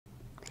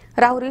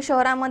राहुरी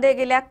शहरामध्ये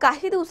गेल्या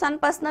काही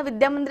दिवसांपासून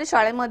विद्यामंदिर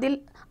शाळेमधील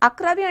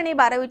 11वी आणि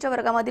 12वीच्या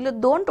वर्गामधील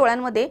 2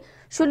 टोळ्यांमध्ये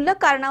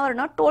क्षुल्लक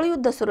कारणावरून टोळी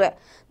युद्ध सुरू आहे।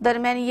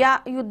 दरम्यान या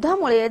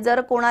युद्धामुळे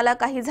जर कोणाला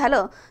काही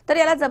झालं तर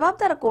याला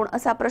जबाबदार कोण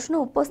असा प्रश्न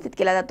उपस्थित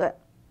केला जातोय।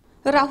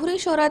 राहुरी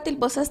शहरातील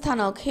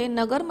बसस्थानक हे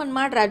नगर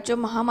मनमाड राज्य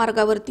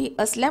महामार्गावरती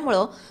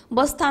असल्यामुळे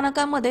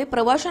बसस्थानकामध्ये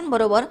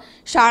प्रवाशांबरोबर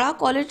शाळा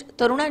कॉलेज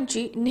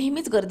तरुणांची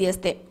नेहमीच गर्दी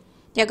असते।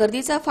 या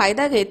गर्दीचा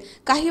फायदा घेत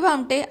काही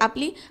भामटे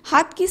आपली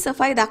हात की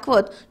सफाई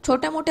दाखवत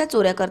छोट्या मोठ्या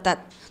चोऱ्या करतात,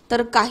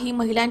 तर काही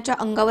महिलांच्या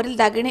अंगावरील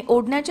दागिने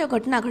ओढण्याच्या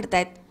घटना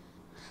घडतात।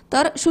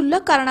 तर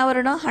क्षुल्लक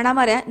कारणावरून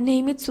हाणामाऱ्या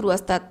नेहमीच सुरू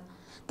असतात।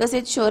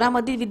 तसेच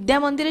शहरामधील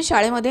विद्यामंदिर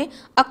शाळेमध्ये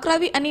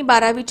 11वी आणि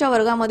 12वीच्या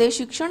वर्गामध्ये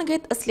शिक्षण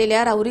घेत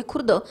असलेल्या राहुरी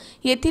खुर्द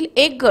येथील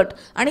एक गट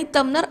आणि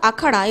तमनर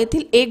आखाडा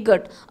येथील एक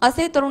गट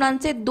असे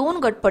तरुणांचे 2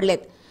 गट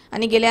पडलेत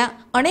आणि गेल्या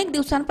अनेक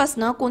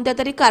दिवसांपासून कोणत्या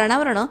तरी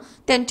कारणावरून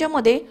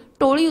त्यांच्यामध्ये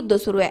टोळी युद्ध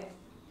सुरू आहे।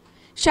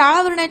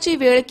 शाळा भरण्याची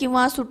वेळ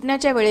किंवा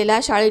सुटण्याच्या वेळेला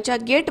शाळेच्या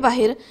गेट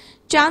बाहेर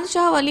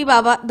चांदशाह वली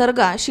बाबा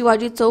दर्गा,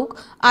 शिवाजी चौक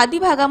आदी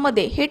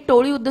भागामध्ये हे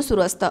टोळी युद्ध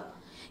सुरू असतं।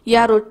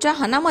 या रोजच्या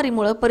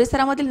हाणामारीमुळे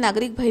परिसरामधील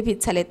नागरिक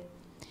भयभीत झालेत।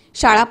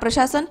 शाळा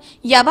प्रशासन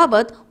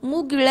याबाबत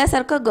मूग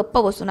गिळल्यासारखं गप्प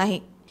बसून आहे।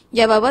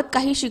 याबाबत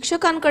काही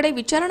शिक्षकांकडे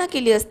विचारणा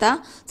केली असता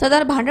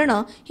सदर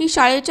भांडणं ही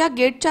शाळेच्या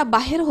गेटच्या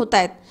बाहेर होत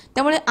आहेत,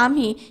 त्यामुळे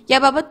आम्ही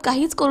याबाबत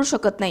काहीच करू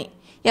शकत नाही।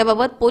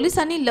 याबाबत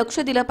पोलिसांनी लक्ष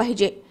दिलं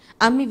पाहिजे।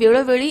 आम्ही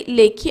वेळोवेळी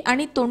लेखी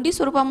आणि तोंडी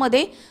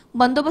स्वरूपामध्ये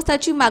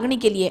बंदोबस्ताची मागणी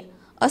केली आहे,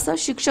 असं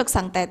शिक्षक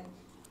सांगतायत।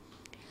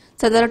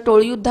 सदर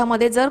टोळी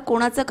युद्धामध्ये जर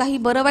कोणाचं काही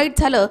बरं वाईट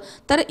झालं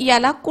तर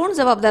याला कोण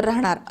जबाबदार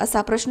राहणार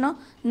असा प्रश्न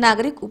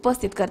नागरिक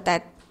उपस्थित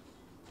करतायत।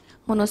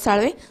 मनोज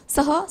साळवे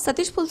सह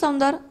सतीश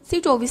फुलसौंदर, सी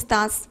 24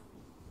 तास,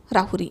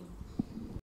 राहुरी।